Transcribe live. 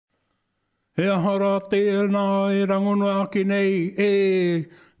He ahara tēnā e rangono ake nei,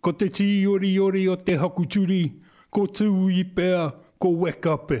 ko te tī ori o te hakuturi, ko tū I pēr, ko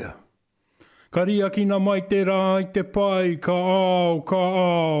weka pēr. Kari akina mai te rā I te pai, ka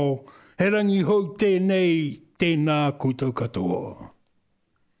ao, he rangi hou tēnei, tēnā koutou katoa.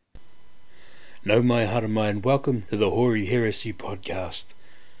 No mai haramai and welcome to the Hori Heresy Podcast.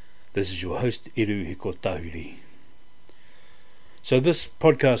 This is your host, Eru Hiko Tahuri. So this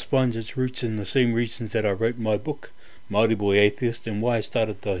podcast finds its roots in the same reasons that I wrote my book, Māori Boy Atheist, and why I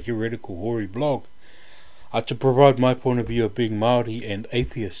started the heretical Hori blog, to provide my point of view of being Māori and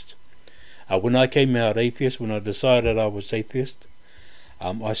atheist. When I came out atheist, when I decided I was atheist,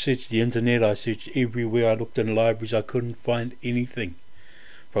 I searched the internet, I searched everywhere, I looked in libraries, I couldn't find anything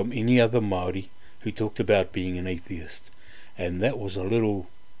from any other Māori who talked about being an atheist, and that was a little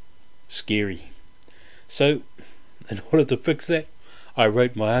scary. So in order to fix that, I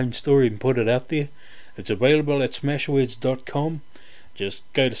wrote my own story and put it out there. It's available at smashwords.com. Just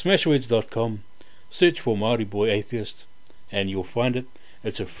go to smashwords.com, search for Māori Boy Atheist, and you'll find it.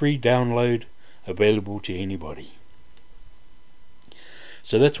 It's a free download available to anybody.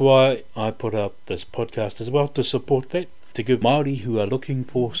 So that's why I put out this podcast as well, to support that, to give Māori who are looking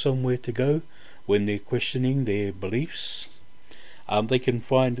for somewhere to go when they're questioning their beliefs, they can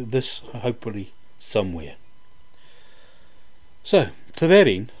find this hopefully somewhere. So, to that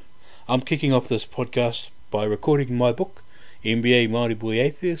end, I'm kicking off this podcast by recording my book, NBA Māori Boy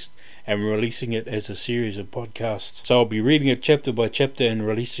Atheist, and releasing it as a series of podcasts. So I'll be reading it chapter by chapter and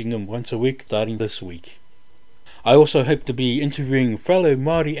releasing them once a week, starting this week. I also hope to be interviewing fellow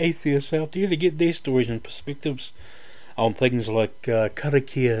Māori atheists out there to get their stories and perspectives on things like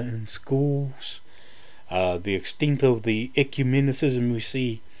karakia in schools, the extent of the ecumenicism we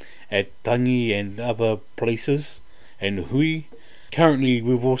see at Tangi and other places, and hui. Currently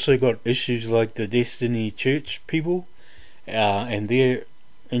we've also got issues like the Destiny Church people and their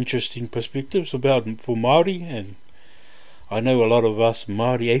interesting perspectives about for Māori, and I know a lot of us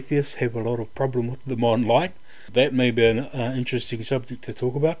Māori atheists have a lot of problem with them online. That may be an interesting subject to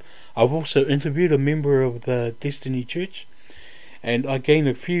talk about. I've also interviewed a member of the Destiny Church, and I gained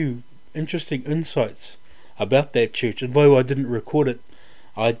a few interesting insights about that church. Although I didn't record it,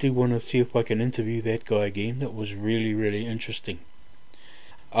 I do want to see if I can interview that guy again. That was really, really interesting.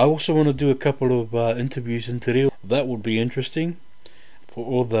 I also want to do a couple of interviews in Te Reo. That would be interesting for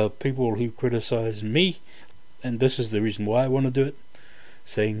all the people who criticise me, and this is the reason why I want to do it,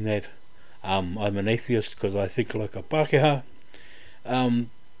 saying that I'm an atheist because I think like a Pākehā.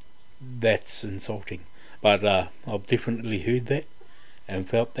 That's insulting, but I've definitely heard that and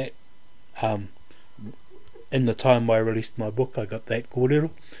felt that. In the time I released my book, I got that kōrero.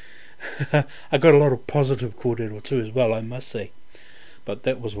 I got a lot of positive kōrero too as well, I must say, but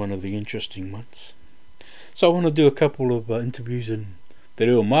that was one of the interesting ones. So I want to do a couple of interviews in Te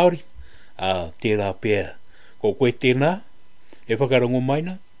Reo Māori. Tērā pēr, ko koe tēnā, e whakarongo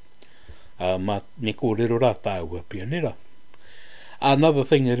maina, ma ne kōrero rā tāua pia nera. Another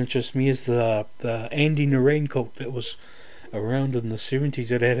thing that interests me is the Andy Narain cult that was around in the 70s.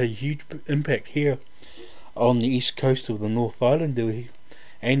 It had a huge impact here on the east coast of the North Island.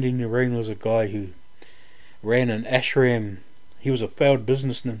 Andy Narain was a guy who ran an ashram. He was a failed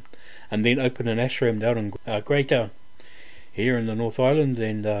businessman and then opened an ashram down in Greytown here in the North Island,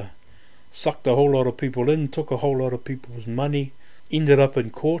 and sucked a whole lot of people in, took a whole lot of people's money, ended up in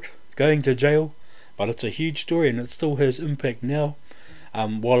court, going to jail. But it's a huge story and it still has impact now.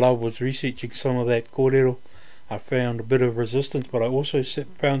 While I was researching some of that kōrero, I found a bit of resistance, but I also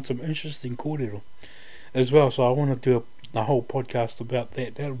found some interesting kōrero as well. So I want to do a whole podcast about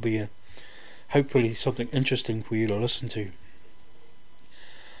that. That'll be hopefully something interesting for you to listen to.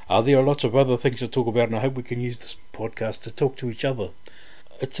 There are lots of other things to talk about, and I hope we can use this podcast to talk to each other.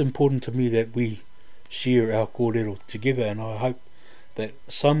 It's important to me that we share our kōrero together, and I hope that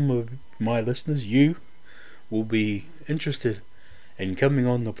some of my listeners, you, will be interested in coming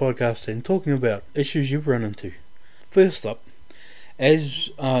on the podcast and talking about issues you've run into. First up, as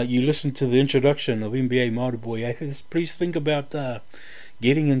you listen to the introduction of NBA Māori Boy Atheist, please think about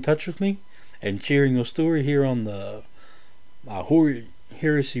getting in touch with me and sharing your story here on the Hori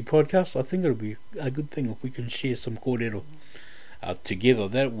Heresy Podcast. I think it'll be a good thing if we can share some kōrero together.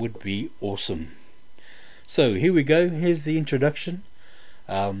 That would be awesome. So here we go. Here's the introduction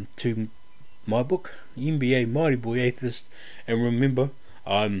to my book, NBA Māori Boy Atheist. And remember,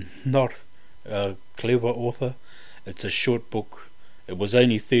 I'm not a clever author. It's a short book. It was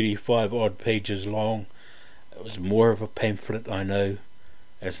only 35 odd pages long. It was more of a pamphlet, I know.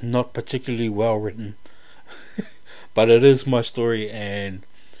 It's not particularly well written, but it is my story, and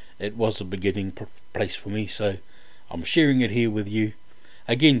it was a beginning place for me, so I'm sharing it here with you.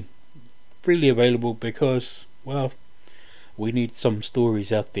 Again, freely available because, well, we need some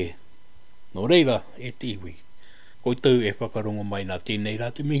stories out there. Nō reira, e te iwi. Koutou e whakarongo mai nā tēnei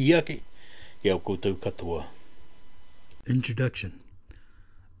rā te mihi ake, kia koutou katoa. Introduction.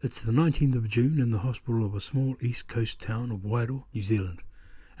 It's the 19th of June in the hospital of a small east coast town of Wairoa, New Zealand,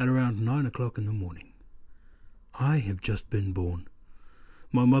 at around 9 o'clock in the morning. I have just been born.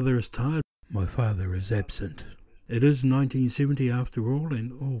 My mother is tired, my father is absent. It is 1970 after all,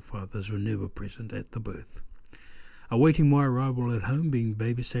 and all fathers were never present at the birth. Awaiting my arrival at home, being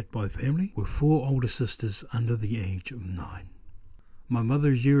babysat by family, were 4 older sisters under the age of 9. My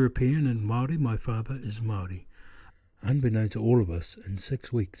mother is European and Māori, my father is Māori. Unbeknown to all of us, in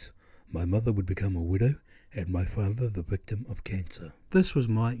 6 weeks, my mother would become a widow and my father the victim of cancer. This was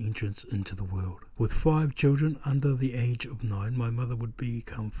my entrance into the world. With 5 children under the age of 9, my mother would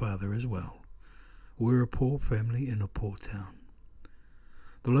become father as well. We're a poor family in a poor town.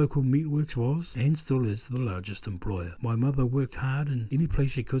 The local meatworks was, and still is, the largest employer. My mother worked hard in any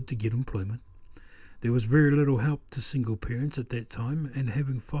place she could to get employment. There was very little help to single parents at that time, and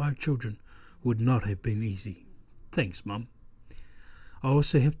having 5 children would not have been easy. Thanks, Mum. I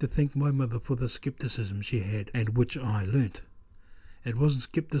also have to thank my mother for the scepticism she had, and which I learnt. It wasn't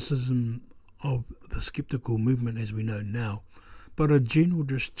scepticism of the sceptical movement as we know now, but a general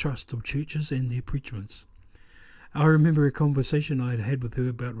distrust of churches and their preachments. I remember a conversation I had had with her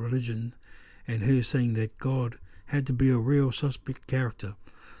about religion, and her saying that God had to be a real suspect character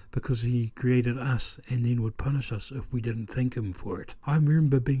because he created us and then would punish us if we didn't thank him for it. I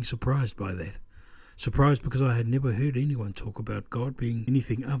remember being surprised by that. Surprised because I had never heard anyone talk about God being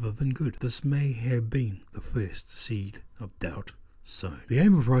anything other than good. This may have been the first seed of doubt sown. The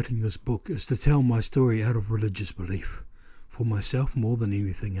aim of writing this book is to tell my story out of religious belief, for myself more than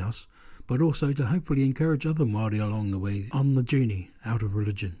anything else, but also to hopefully encourage other Māori along the way on the journey out of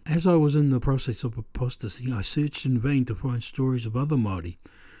religion. As I was in the process of apostasy, I searched in vain to find stories of other Māori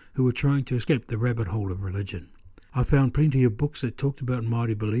who were trying to escape the rabbit hole of religion. I found plenty of books that talked about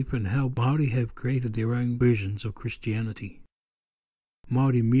Māori belief and how Māori have created their own versions of Christianity.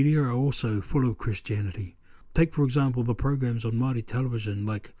 Māori media are also full of Christianity. Take for example the programs on Māori television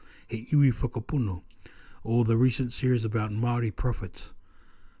like He Iwi Whakapono, or the recent series about Māori prophets.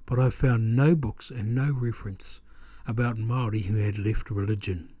 But I found no books and no reference about Māori who had left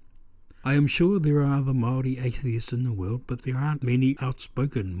religion. I am sure there are other Māori atheists in the world, but there aren't many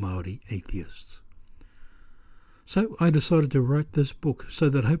outspoken Māori atheists. So I decided to write this book so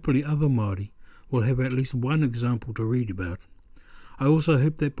that hopefully other Māori will have at least one example to read about. I also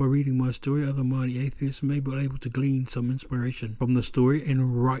hope that by reading my story, other Māori atheists may be able to glean some inspiration from the story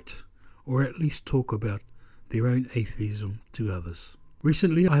and write, or at least talk about, their own atheism to others.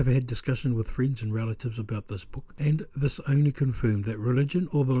 Recently I have had discussion with friends and relatives about this book, and this only confirmed that religion,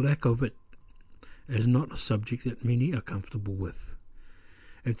 or the lack of it, is not a subject that many are comfortable with.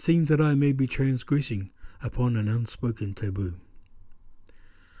 It seems that I may be transgressing upon an unspoken taboo.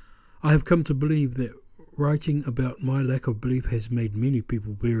 I have come to believe that writing about my lack of belief has made many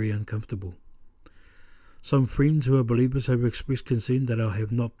people very uncomfortable. Some friends who are believers have expressed concern that I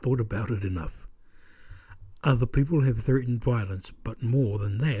have not thought about it enough. Other people have threatened violence, but more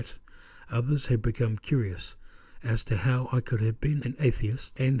than that, others have become curious as to how I could have been an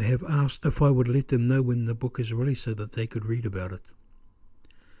atheist and have asked if I would let them know when the book is released so that they could read about it.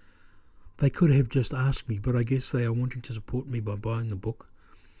 They could have just asked me, but I guess they are wanting to support me by buying the book.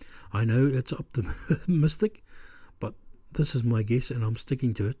 I know it's optimistic, but this is my guess and I'm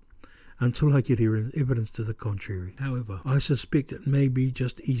sticking to it until I get evidence to the contrary. However, I suspect it may be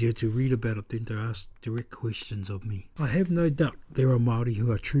just easier to read about it than to ask direct questions of me. I have no doubt there are Māori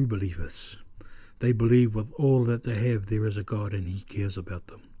who are true believers. They believe with all that they have there is a God and he cares about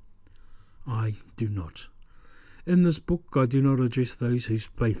them. I do not. In this book, I do not address those whose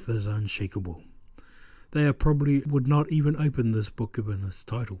faith is unshakable. They probably would not even open this book given its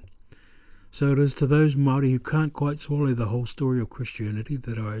title. So it is to those Māori who can't quite swallow the whole story of Christianity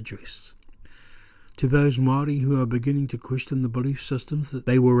that I address. To those Māori who are beginning to question the belief systems that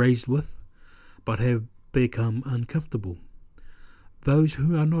they were raised with, but have become uncomfortable. Those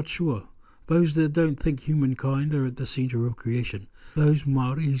who are not sure. Those that don't think humankind are at the centre of creation. Those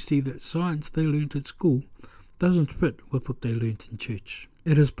Māori who see that science they learnt at school doesn't fit with what they learnt in church.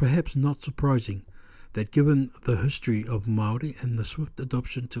 It is perhaps not surprising that given the history of Māori and the swift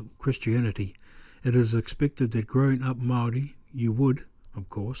adoption to Christianity, it is expected that growing up Māori, you would, of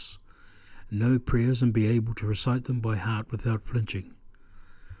course, know prayers and be able to recite them by heart without flinching.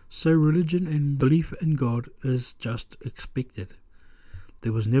 So religion and belief in God is just expected.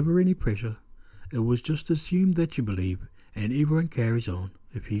 There was never any pressure. It was just assumed that you believe, and everyone carries on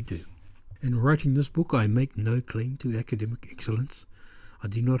if you do. In writing this book, I make no claim to academic excellence. I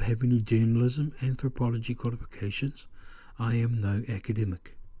do not have any journalism, anthropology qualifications. I am no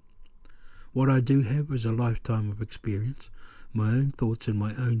academic. What I do have is a lifetime of experience, my own thoughts and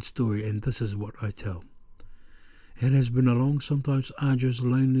my own story, and this is what I tell. It has been a long, sometimes arduous,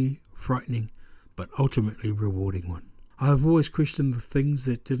 lonely, frightening, but ultimately rewarding one. I have always questioned the things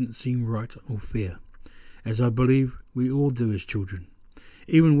that didn't seem right or fair, as I believe we all do as children.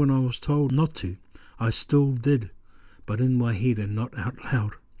 Even when I was told not to, I still did, but in my head and not out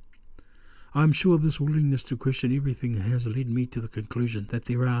loud. I am sure this willingness to question everything has led me to the conclusion that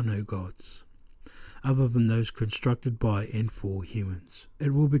there are no gods, other than those constructed by and for humans.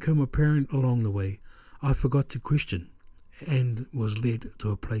 It will become apparent along the way I forgot to question and was led to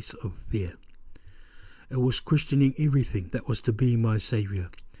a place of fear. It was questioning everything that was to be my saviour,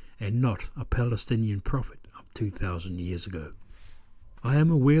 and not a Palestinian prophet of 2,000 years ago. I am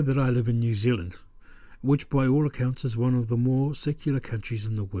aware that I live in New Zealand, which by all accounts is one of the more secular countries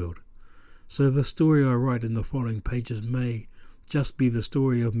in the world. So the story I write in the following pages may just be the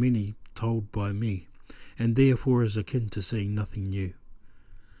story of many told by me, and therefore is akin to saying nothing new.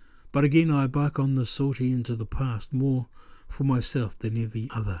 But again I embark on this sortie into the past more for myself than any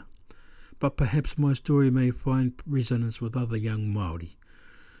other. But perhaps my story may find resonance with other young Māori,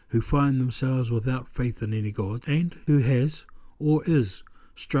 who find themselves without faith in any God, and who has, or is,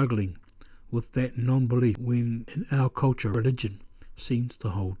 struggling with that non-belief when in our culture religion seems to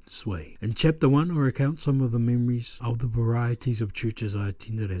hold sway. In Chapter 1 I recount some of the memories of the varieties of churches I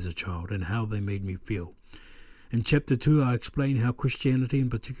attended as a child and how they made me feel. In Chapter 2 I explain how Christianity in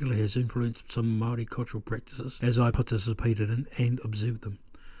particular has influenced some Māori cultural practices as I participated in and observed them.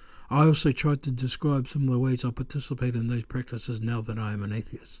 I also tried to describe some of the ways I participate in those practices now that I am an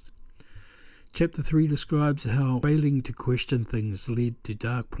atheist. Chapter 3 describes how failing to question things led to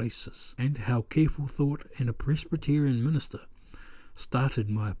dark places, and how careful thought and a Presbyterian minister started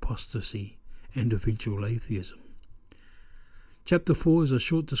my apostasy and eventual atheism. Chapter 4 is a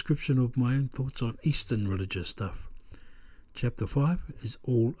short description of my own thoughts on Eastern religious stuff. Chapter 5 is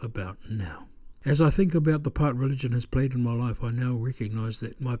all about now. As I think about the part religion has played in my life, I now recognise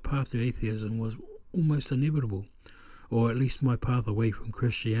that my path to atheism was almost inevitable, or at least my path away from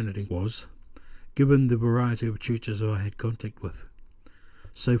Christianity was, given the variety of churches I had contact with.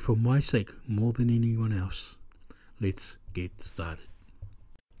 So for my sake, more than anyone else, let's get started.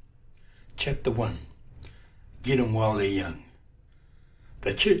 Chapter 1. Get 'em while they're young.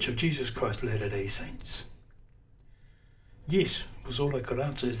 The Church of Jesus Christ Latter-day Saints. Yes, was all I could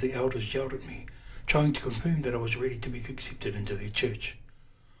answer as the elders yelled at me, trying to confirm that I was ready to be accepted into their church.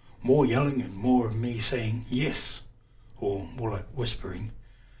 More yelling and more of me saying yes, or more like whispering,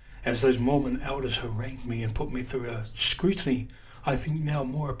 as those Mormon elders harangued me and put me through a scrutiny I think now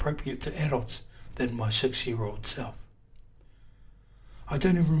more appropriate to adults than my 6-year-old self. I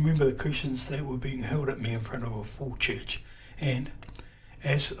don't even remember the questions that were being hurled at me in front of a full church, and,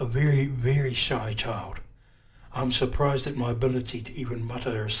 as a very, very shy child, I'm surprised at my ability to even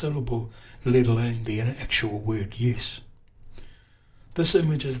mutter a syllable, let alone the actual word yes. This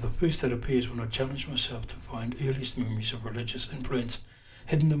image is the first that appears when I challenge myself to find earliest memories of religious influence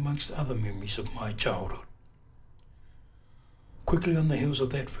hidden amongst other memories of my childhood. Quickly on the heels of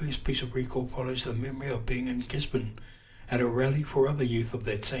that first piece of recall follows the memory of being in Gisborne at a rally for other youth of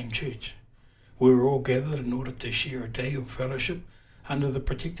that same church. We were all gathered in order to share a day of fellowship under the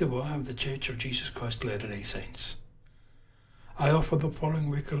protective eye of the Church of Jesus Christ Latter-day Saints. I offer the following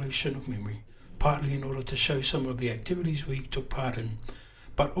recollection of memory, partly in order to show some of the activities we took part in,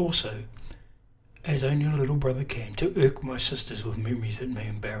 but also, as only a little brother can, to irk my sisters with memories that may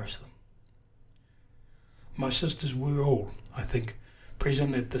embarrass them. My sisters were all, I think,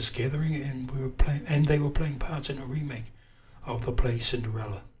 present at this gathering, and they were playing parts in a remake of the play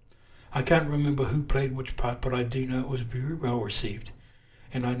Cinderella. I can't remember who played which part, but I do know it was very well received,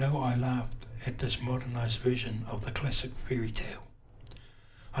 and I know I laughed at this modernised version of the classic fairy tale.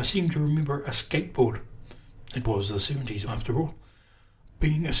 I seem to remember a skateboard, it was the 70s after all,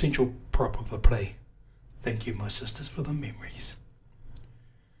 being a central prop of the play. Thank you, my sisters, for the memories.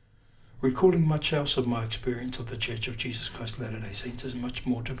 Recalling much else of my experience of the Church of Jesus Christ Latter-day Saints is much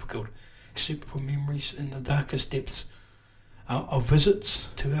more difficult, except for memories in the darkest depths of visits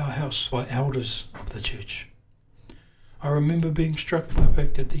to our house by elders of the church. I remember being struck by the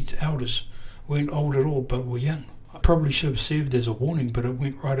fact that these elders weren't old at all but were young. I probably should have served as a warning, but it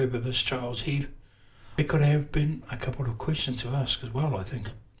went right over this child's head. There could have been a couple of questions to ask as well, I think.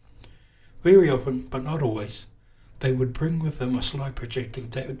 Very often, but not always, they would bring with them a slide projector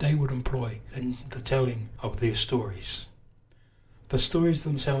that they would employ in the telling of their stories. The stories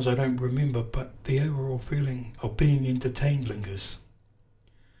themselves I don't remember, but the overall feeling of being entertained lingers.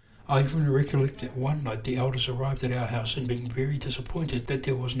 I even recollect that one night the elders arrived at our house and being very disappointed that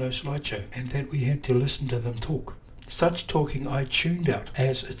there was no slideshow and that we had to listen to them talk. Such talking I tuned out,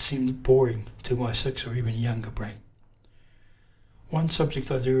 as it seemed boring to my 6 or even younger brain. One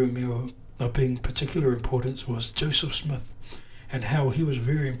subject I do remember of being particular importance was Joseph Smith, and how he was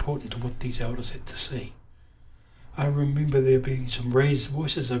very important to what these elders had to say. I remember there being some raised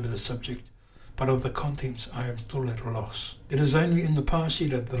voices over the subject, but of the contents I am still at a loss. It is only in the past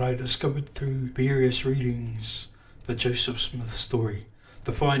year that I discovered through various readings the Joseph Smith story,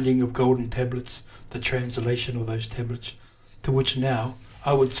 the finding of golden tablets, the translation of those tablets, to which now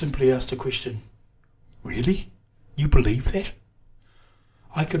I would simply ask the question, really? You believe that?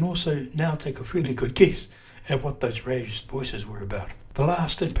 I can also now take a fairly good guess at what those raised voices were about. The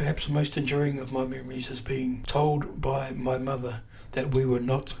last and perhaps most enduring of my memories is being told by my mother that we were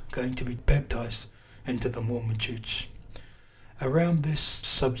not going to be baptized into the Mormon Church. Around this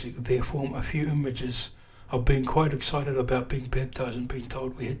subject there form a few images of being quite excited about being baptized and being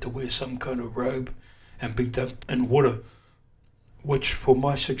told we had to wear some kind of robe and be dunked in water, which for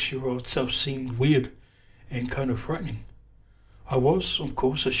my 6-year-old self seemed weird and kind of frightening. I was, of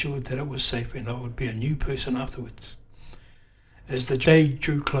course, assured that it was safe and I would be a new person afterwards. As the day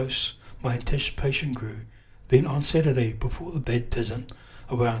drew close, my anticipation grew. Then on Saturday, before the baptism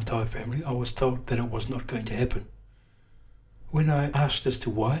of our entire family, I was told that it was not going to happen. When I asked as to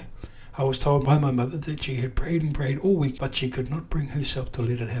why, I was told by my mother that she had prayed and prayed all week, but she could not bring herself to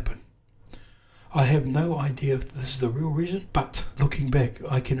let it happen. I have no idea if this is the real reason, but looking back,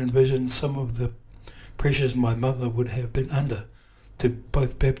 I can envision some of the pressures my mother would have been under to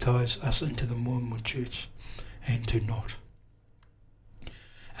both baptize us into the Mormon Church and to not.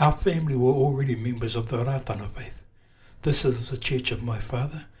 Our family were already members of the Ratana faith. This is the church of my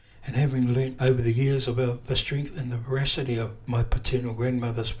father, and having learnt over the years about the strength and the veracity of my paternal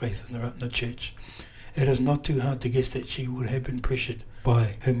grandmother's faith in the Ratana Church, it is not too hard to guess that she would have been pressured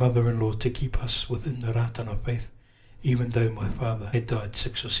by her mother-in-law to keep us within the Ratana faith, even though my father had died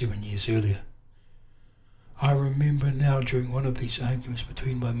 6 or 7 years earlier. I remember now during one of these arguments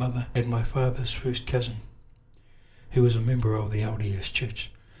between my mother and my father's first cousin, who was a member of the LDS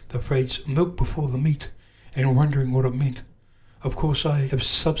Church, the phrase milk before the meat, and wondering what it meant. Of course I have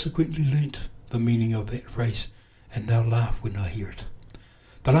subsequently learnt the meaning of that phrase and now laugh when I hear it.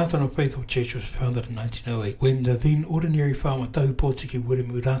 The Ratana Faithful Church was founded in 1908 when the then ordinary farmer Taupōtiki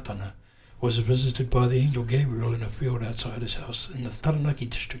Wiremu Ratana was visited by the angel Gabriel in a field outside his house in the Taranaki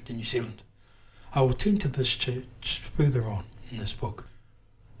district in New Zealand. I will turn to this church further on in this book.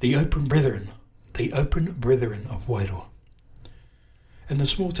 The Open Brethren of Wairoa. In the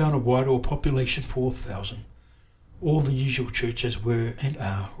small town of Wairoa, population 4,000, all the usual churches were and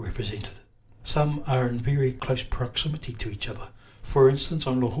are represented. Some are in very close proximity to each other. For instance,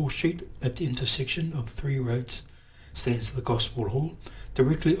 on Lahore Street, at the intersection of 3 roads, stands the Gospel Hall.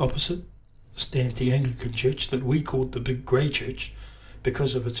 Directly opposite stands the Anglican Church that we called the Big Grey Church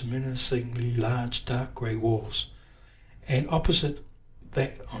because of its menacingly large dark grey walls. And opposite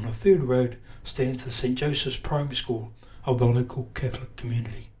that, on a 3rd road, stands the St. Joseph's Primary School of the local Catholic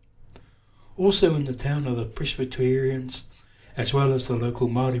community. Also in the town are the Presbyterians, as well as the local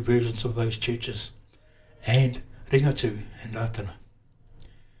Māori versions of those churches, and Ringatu and Ratana.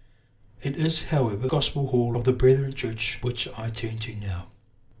 It is, however, the Gospel Hall of the Brethren Church which I turn to now.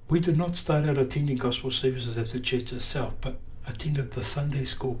 We did not start out attending gospel services at the church itself, but attended the Sunday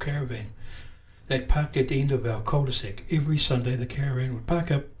school caravan that parked at the end of our cul-de-sac. Every Sunday the caravan would park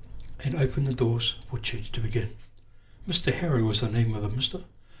up and open the doors for church to begin. Mr. Harry was the name of the mister,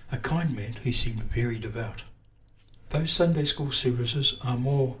 a kind man who seemed very devout. Those Sunday school services are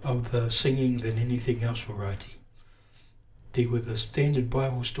more of the singing than anything else variety. There were the standard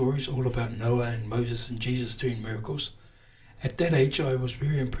Bible stories all about Noah and Moses and Jesus doing miracles. At that age I was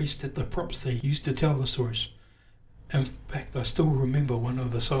very impressed at the props they used to tell the stories. In fact, I still remember one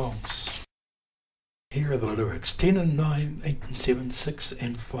of the songs. Here are the lyrics: 10 and 9, 8 and 7, 6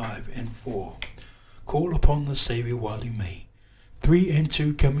 and 5 and 4. Call upon the Saviour while you may. 3 and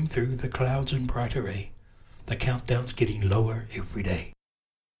 2 coming through the clouds in bright array. The countdown's getting lower every day.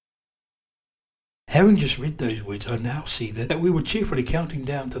 Having just read those words, I now see that we were cheerfully counting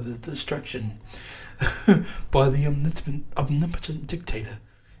down to the destruction by the omnipotent dictator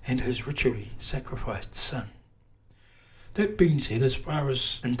and his ritually sacrificed son. That being said, as far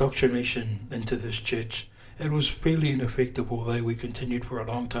as indoctrination into this church, it was fairly ineffective, although we continued for a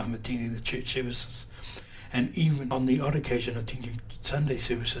long time attending the church services and even on the odd occasion attending Sunday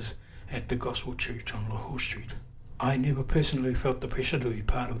services at the Gospel Church on Lahore Street. I never personally felt the pressure to be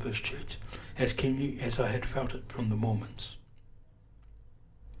part of this church as keenly as I had felt it from the Mormons.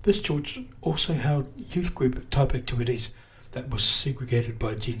 This church also held youth group type activities that was segregated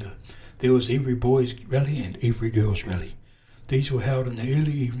by gender. There was every boys' rally and every girls' rally. These were held in the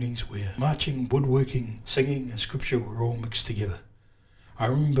early evenings where marching, woodworking, singing and scripture were all mixed together. I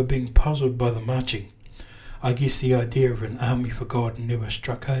remember being puzzled by the marching. I guess the idea of an army for God never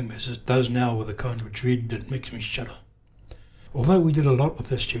struck home as it does now with a kind of dread that makes me shudder. Although we did a lot with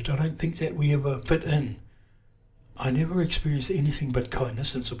this church, I don't think that we ever fit in. I never experienced anything but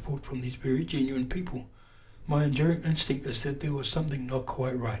kindness and support from these very genuine people. My enduring instinct is that there was something not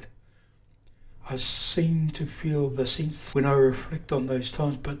quite right. I seem to feel the sense when I reflect on those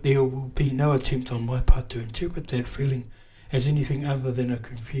times, but there will be no attempt on my part to interpret that feeling as anything other than a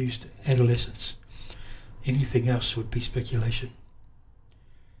confused adolescence. Anything else would be speculation.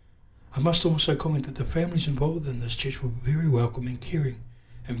 I must also comment that the families involved in this church were very welcoming, caring,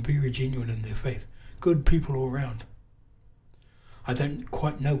 and very genuine in their faith. Good people all round. I don't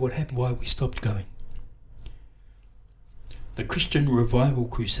quite know what happened, why we stopped going. The Christian Revival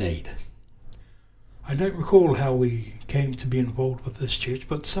Crusade. I don't recall how we came to be involved with this church,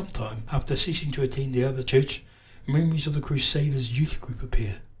 but sometime after ceasing to attend the other church, memories of the Crusaders youth group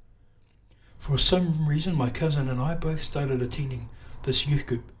appear. For some reason, my cousin and I both started attending this youth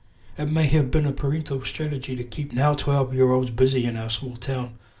group. It may have been a parental strategy to keep now 12-year-olds busy in our small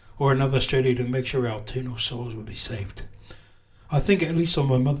town, or another strategy to make sure our eternal souls would be saved. I think, at least on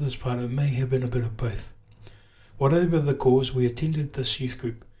my mother's part, it may have been a bit of both. Whatever the cause, we attended this youth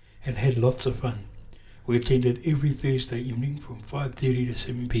group and had lots of fun. We attended every Thursday evening from 5:30 to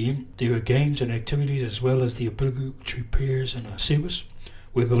 7 p.m. There were games and activities as well as the obligatory prayers and a service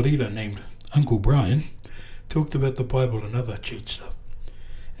where the leader, named Uncle Brian, talked about the Bible and other church stuff.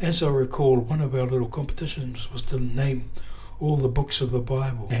 As I recall, one of our little competitions was to name all the books of the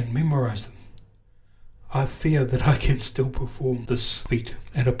Bible and memorize them. I fear that I can still perform this feat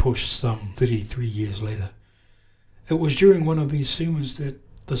at a push some 33 years later. It was during one of these sermons that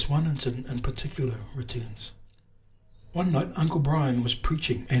this one incident in particular returns. One night Uncle Brian was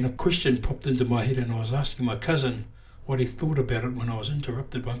preaching and a question popped into my head, and I was asking my cousin what he thought about it when I was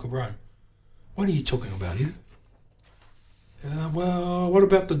interrupted by Uncle Brian. "What are you talking about, Ed?" "Well, what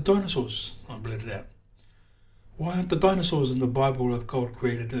about the dinosaurs?" I blurted out. "Why aren't the dinosaurs in the Bible if God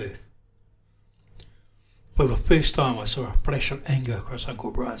created Earth?" For the first time I saw a flash of anger across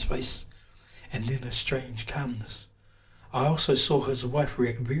Uncle Brian's face, and then a strange calmness. I also saw his wife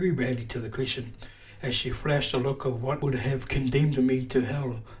react very badly to the question, as she flashed a look of what would have condemned me to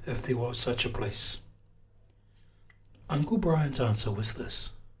hell if there was such a place. Uncle Brian's answer was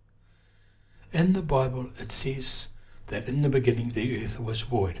this. In the Bible it says that in the beginning the earth was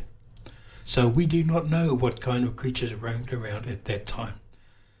void. So we do not know what kind of creatures roamed around at that time.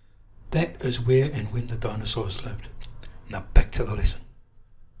 That is where and when the dinosaurs lived. Now back to the lesson.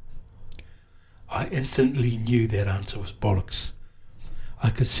 I instantly knew that answer was bollocks. I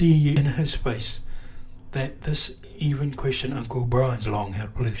could see in his face that this even questioned Uncle Brian's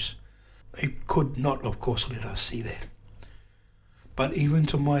long-held beliefs. He could not, of course, let us see that. But even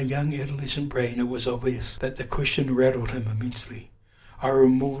to my young adolescent brain it was obvious that the question rattled him immensely. I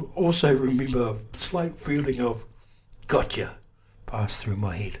also remember a slight feeling of "gotcha" passed through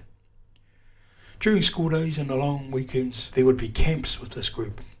my head. During school days and the long weekends there would be camps with this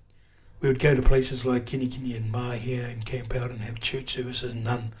group. We would go to places like Kinikini and Mahia and camp out and have church services,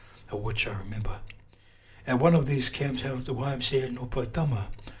 none of which I remember. At one of these camps held at the YMCA in Opaitama,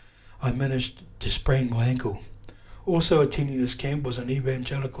 I managed to sprain my ankle. Also attending this camp was an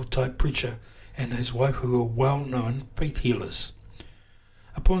evangelical type preacher and his wife, who were well-known faith healers.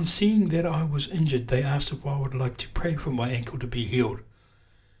 Upon seeing that I was injured, they asked if I would like to pray for my ankle to be healed.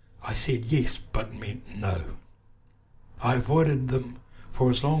 I said yes, but meant no. I avoided them for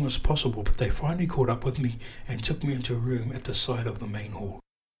as long as possible, but they finally caught up with me and took me into a room at the side of the main hall.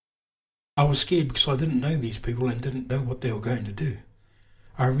 I was scared because I didn't know these people and didn't know what they were going to do.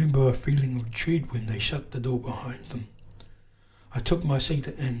 I remember a feeling of dread when they shut the door behind them. I took my seat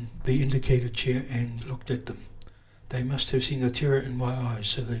in the indicated chair and looked at them. They must have seen the terror in my eyes,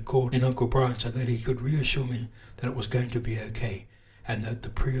 so they called in Uncle Brian so that he could reassure me that it was going to be okay and that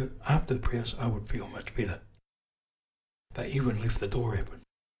after the prayers I would feel much better. They even left the door open.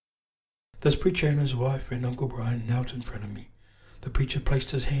 This preacher and his wife and Uncle Brian knelt in front of me. The preacher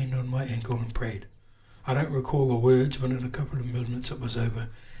placed his hand on my ankle and prayed. I don't recall the words, but in a couple of minutes it was over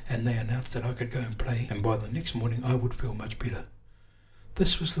and they announced that I could go and play, and by the next morning I would feel much better.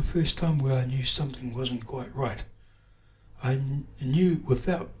 This was the first time where I knew something wasn't quite right. I knew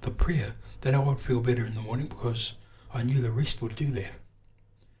without the prayer that I would feel better in the morning because I knew the rest would do that.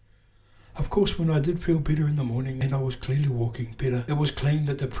 Of course, when I did feel better in the morning and I was clearly walking better, it was claimed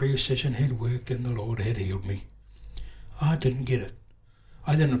that the prayer session had worked and the Lord had healed me. I didn't get it.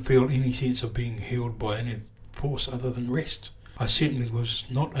 I didn't feel any sense of being healed by any force other than rest. I certainly was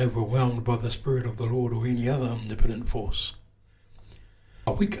not overwhelmed by the Spirit of the Lord or any other omnipotent force.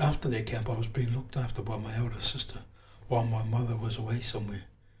 A week after that camp, I was being looked after by my elder sister while my mother was away somewhere.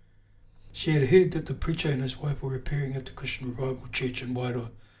 She had heard that the preacher and his wife were appearing at the Christian Revival Church in Wairoa.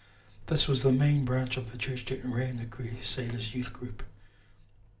 This was the main branch of the church that ran the Crusaders youth group.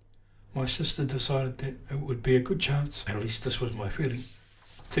 My sister decided that it would be a good chance, at least this was my feeling,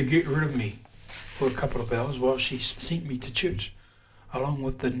 to get rid of me for a couple of hours while she sent me to church, along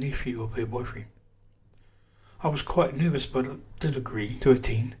with the nephew of her boyfriend. I was quite nervous, but I did agree to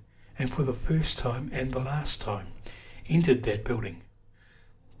attend, and for the first time and the last time, entered that building.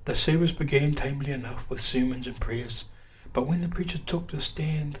 The service began tamely enough with sermons and prayers, but when the preacher took the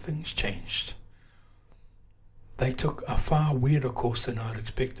stand, things changed. They took a far weirder course than I had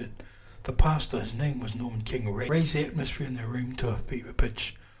expected. The pastor, his name was Norman King, raised the atmosphere in the room to a fever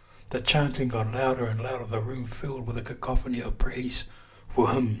pitch. The chanting got louder and louder, the room filled with a cacophony of praise for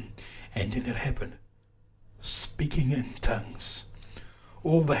him, and then it happened. Speaking in tongues.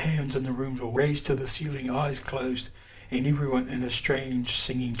 All the hands in the room were raised to the ceiling, eyes closed, and everyone in a strange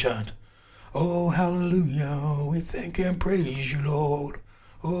singing chant. Oh, hallelujah, we thank and praise you, Lord.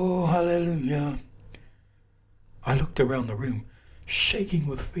 Oh, hallelujah. I looked around the room, shaking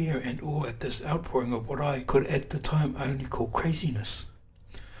with fear and awe at this outpouring of what I could at the time only call craziness.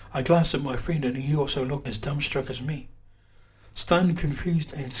 I glanced at my friend and he also looked as dumbstruck as me. Stunned,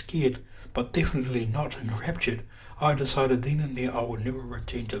 confused and scared, but definitely not enraptured, I decided then and there I would never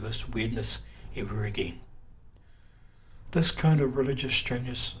return to this weirdness ever again. This kind of religious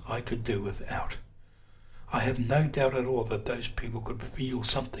strangeness I could do without. I have no doubt at all that those people could feel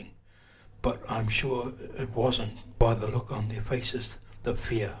something, but I'm sure it wasn't, by the look on their faces, the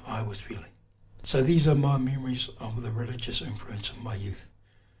fear I was feeling. So these are my memories of the religious influence of my youth.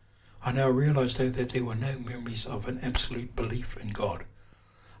 I now realise, though, that there were no memories of an absolute belief in God.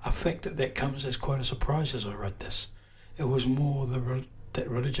 A fact that comes as quite a surprise as I wrote this. It was more that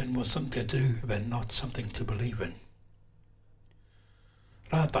religion was something to do and not something to believe in.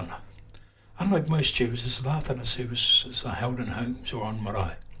 Rātana. Unlike most services, Rātana services are held in homes or on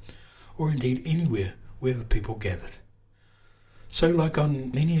marae, or indeed anywhere where the people gathered. So, like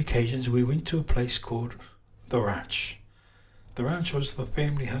on many occasions, we went to a place called the Ranch. The ranch was the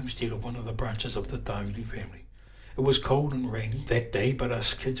family homestead of one of the branches of the Taumili family. It was cold and rainy that day, but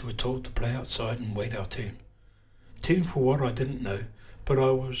us kids were told to play outside and wait our turn. Turn for what I didn't know, but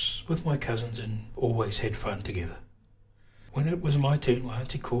I was with my cousins and always had fun together. When it was my turn, my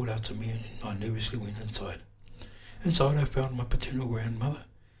auntie called out to me and I nervously went inside. Inside I found my paternal grandmother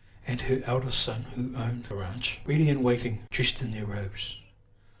and her eldest son, who owned the ranch, ready and waiting, dressed in their robes.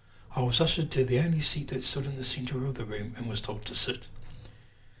 I was ushered to the only seat that stood in the centre of the room and was told to sit.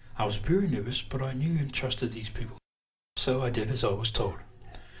 I was very nervous, but I knew and trusted these people, so I did as I was told.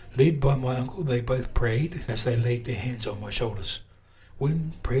 Led by my uncle, they both prayed as they laid their hands on my shoulders.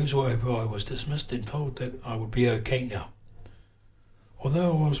 When prayers were over, I was dismissed and told that I would be okay now.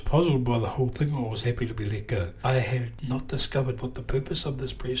 Although I was puzzled by the whole thing, I was happy to be let go. I had not discovered what the purpose of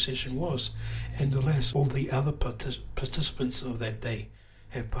this prayer session was, and alas, all the other participants of that day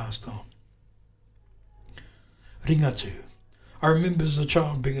have passed on. Ringatu. I remember as a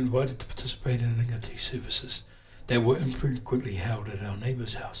child being invited to participate in ringatu services that were infrequently held at our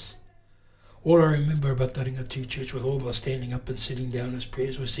neighbour's house. All I remember about the ringatu church was all the standing up and sitting down as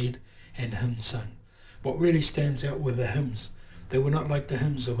prayers were said and hymns sung. What really stands out were the hymns. They were not like the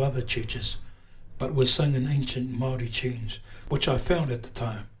hymns of other churches, but were sung in ancient Māori tunes, which I found at the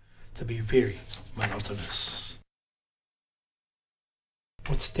time to be very monotonous.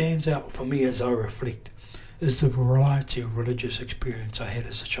 What stands out for me as I reflect is the variety of religious experience I had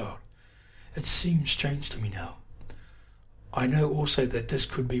as a child. It seems strange to me now. I know also that this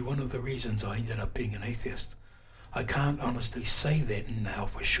could be one of the reasons I ended up being an atheist. I can't honestly say that now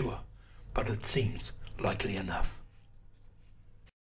for sure, but it seems likely enough.